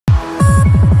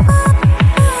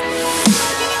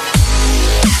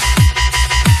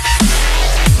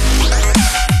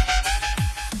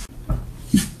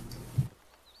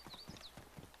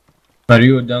Are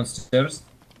you downstairs?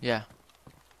 Yeah.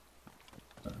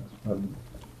 I'll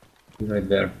be right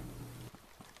there.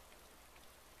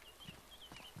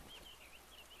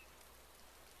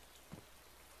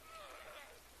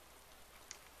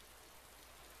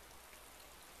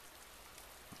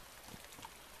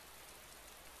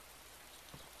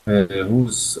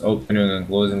 Who's opening and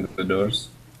closing the doors?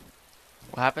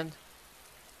 What happened?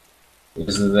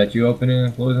 Is it that you opening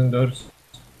and closing doors?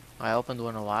 I opened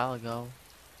one a while ago,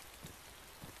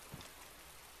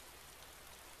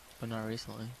 but not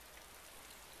recently.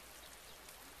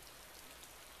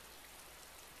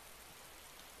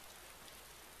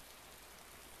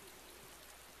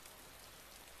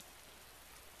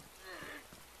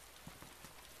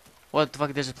 What the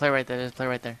fuck? There's a play right there. There's a play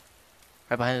right there.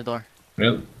 Right behind the door.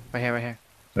 Really? Right here, right here.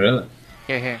 Really?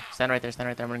 Here, here. Stand right there, stand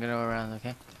right there. I'm gonna go around,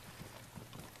 okay?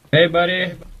 Hey,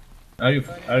 buddy. Are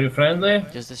you friendly?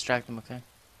 Just distract him, okay?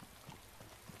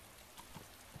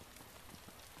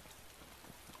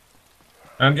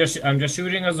 I'm just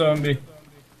shooting a zombie.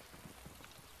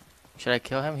 Should I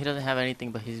kill him? He doesn't have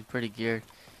anything, but he's pretty geared.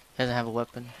 He doesn't have a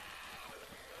weapon.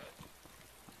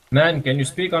 Man, can you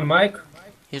speak on mic?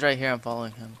 He's right here. I'm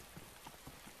following him.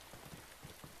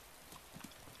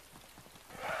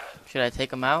 Should I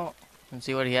take him out and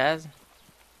see what he has?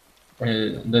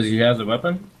 Does he have a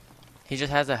weapon? He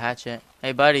just has a hatchet.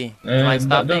 Hey, buddy. Do you mind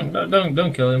stopping?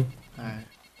 Don't kill him.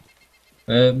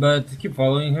 Alright. But keep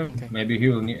following him. Okay. Maybe he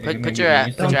will need. Put your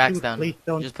axe down. Please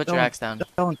don't. Just put your axe down.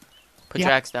 Don't. Put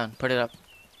your axe down. Put it up.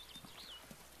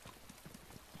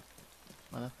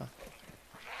 Motherfucker.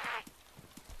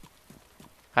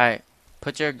 Alright.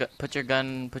 Put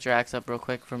your axe up real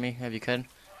quick for me, if you could.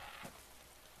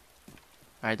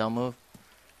 Alright, don't move.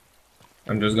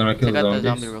 I'm just gonna kill Take out the zombies.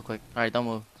 zombie real quick. Alright, don't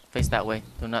move. Face that way.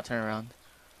 Do not turn around.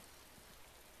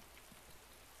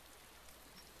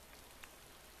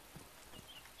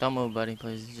 Don't move, buddy,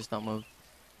 please. Just don't move.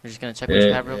 We're just gonna check what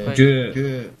you have real quick.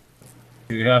 Do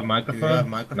you have microphone?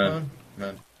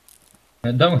 Man.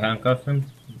 Don't handcuff him.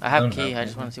 I have Don't key. I handcuff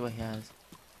just him. want to see what he has.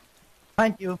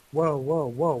 Thank you. Whoa, whoa,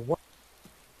 whoa, whoa.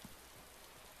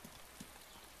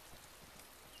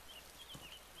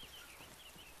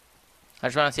 I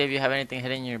just want to see if you have anything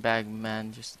hidden in your bag,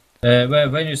 man. Just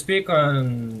When you speak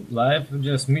on live,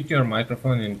 just mute your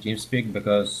microphone in TeamSpeak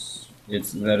because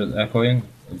there is echoing.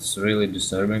 It's really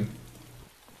disturbing.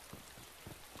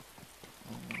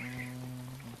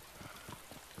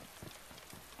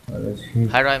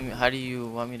 how do you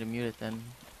want me to mute it then?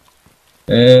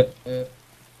 I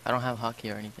don't have hockey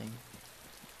or anything.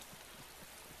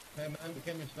 Hey man,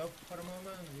 can you stop for a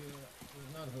moment?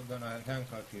 We're not gonna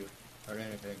handcuff you or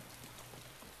anything.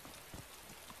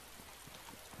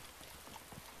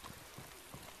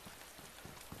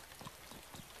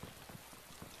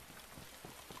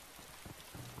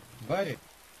 Buddy,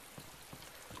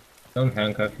 don't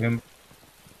handcuff him.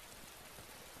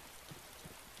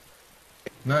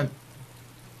 Man,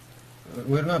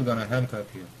 we're not gonna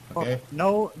handcuff you, okay?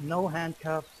 Oh, no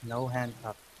handcuffs, no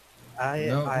handcuffs. I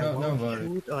won't worry.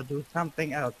 shoot or do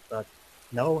something else, but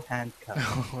no handcuffs.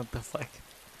 What the fuck?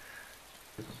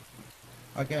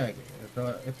 Okay,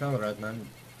 it's alright, man.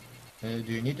 Do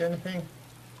you need anything?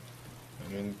 I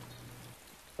mean,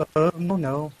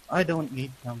 No, I don't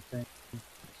need something.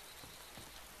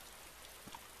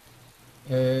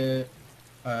 let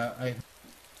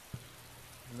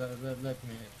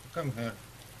me come here.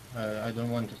 I don't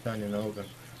want to stand in the open.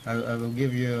 I will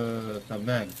give you some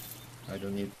mags. I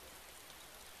don't need.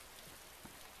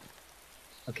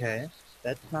 Okay,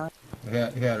 that's not.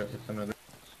 Here it's another.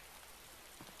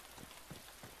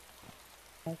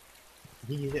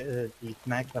 These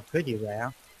mags are pretty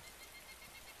rare.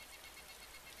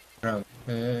 Round.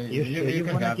 You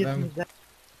can wanna have give them. me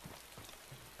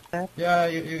that? Yeah,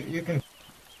 you can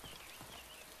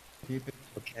keep it.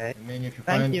 Okay. I mean, if you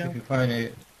Thank find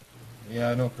it,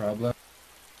 yeah, no problem.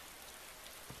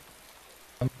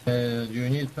 Do you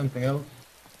need something else?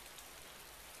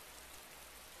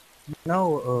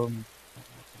 No, Are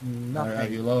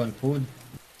nothing. you low on food?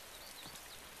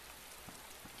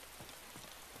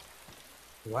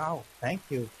 Wow, thank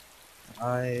you.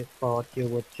 I thought you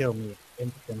would kill me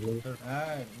instantly. No, it's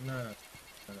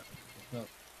not.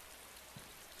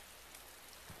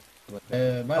 By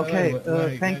the Okay, way, where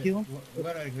are thank you.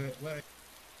 Where are you? Where are you?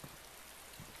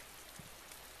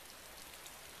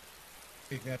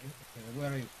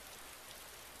 Where are you?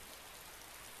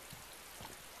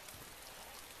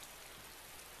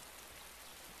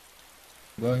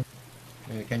 Going?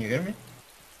 Can you hear me?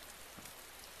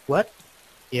 What?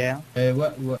 Yeah,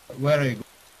 Where are you?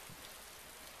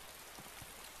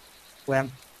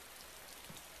 when?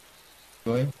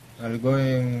 going? Are you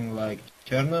going like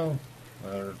Cherno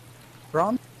or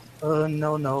Front?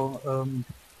 No, no.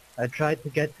 I tried to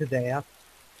get to the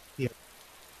airfield,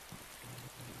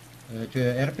 to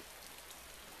the airport?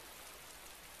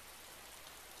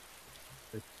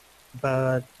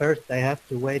 but first I have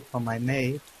to wait for my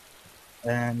mate,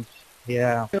 and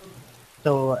yeah.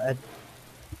 So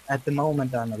at the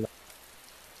moment I'm alone.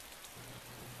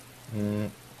 Mm,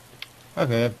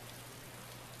 okay.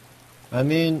 I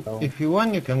mean, So, if you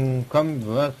want, you can come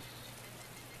with us,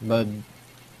 but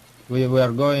we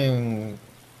are going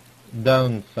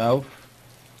down south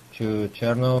to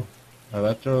Cherno,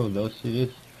 Electro, those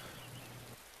cities.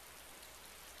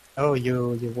 oh,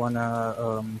 you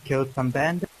wanna kill some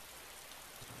bandits?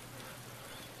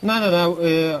 No, no,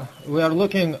 no. We are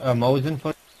looking a Mosin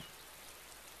for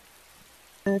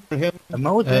him, A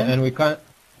Mosin? and we can't.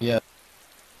 Yeah,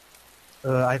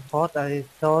 I thought I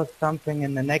saw something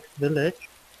in the next village.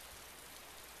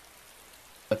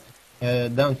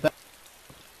 down south.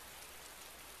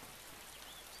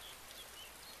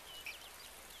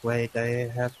 Wait, I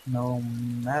have no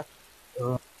map.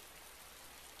 Uh,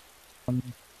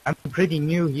 I'm pretty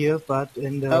new here, but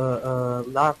in the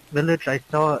last village I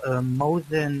saw a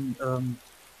Mosin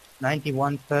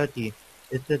 9130.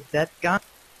 Is it that gun?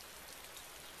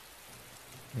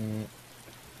 Mm,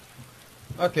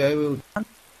 okay, we'll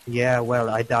Yeah, well,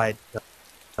 I died,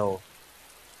 so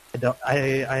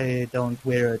I don't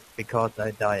wear it because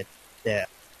I died there.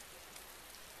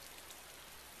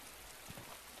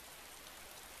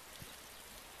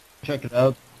 check it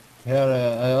out. Here,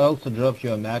 I also dropped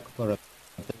you a Mac for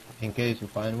in case you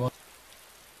find one.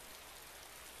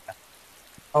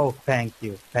 Oh, thank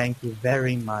you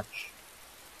very much.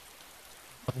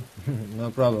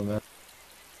 No problem, man.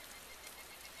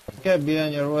 Okay, be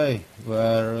on your way.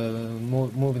 We're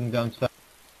moving down south.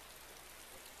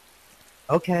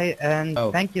 Okay, and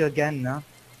Oh, thank you again, no?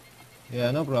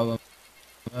 yeah, no problem.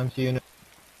 I'm seeing you.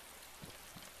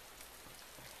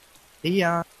 See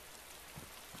ya.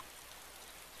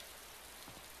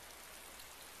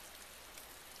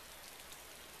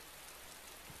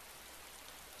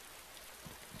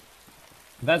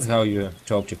 That's how you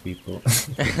talk to people.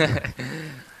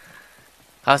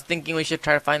 I was thinking we should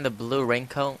try to find the blue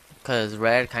raincoat, because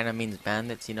red kind of means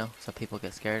bandits, you know, so people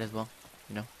get scared as well,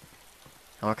 you know.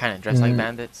 And we're kind of dressed like Mm,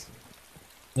 bandits.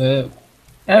 uh,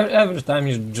 every time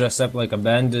you dress up like a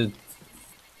bandit,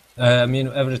 I mean,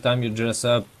 every time you dress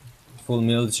up full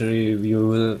military,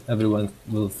 everyone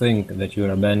will think that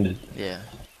you're a bandit. Yeah.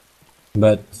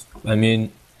 But I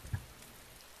mean,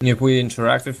 if we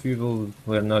interact with people,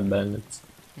 we're not bandits.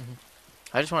 hmm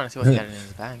I just want to see what he had in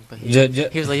his bag, but Ju- ju-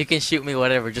 he was like, you can shoot me,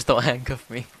 whatever, just don't handcuff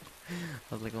me.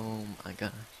 I was like, oh my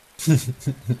god.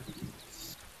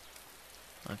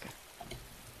 Okay.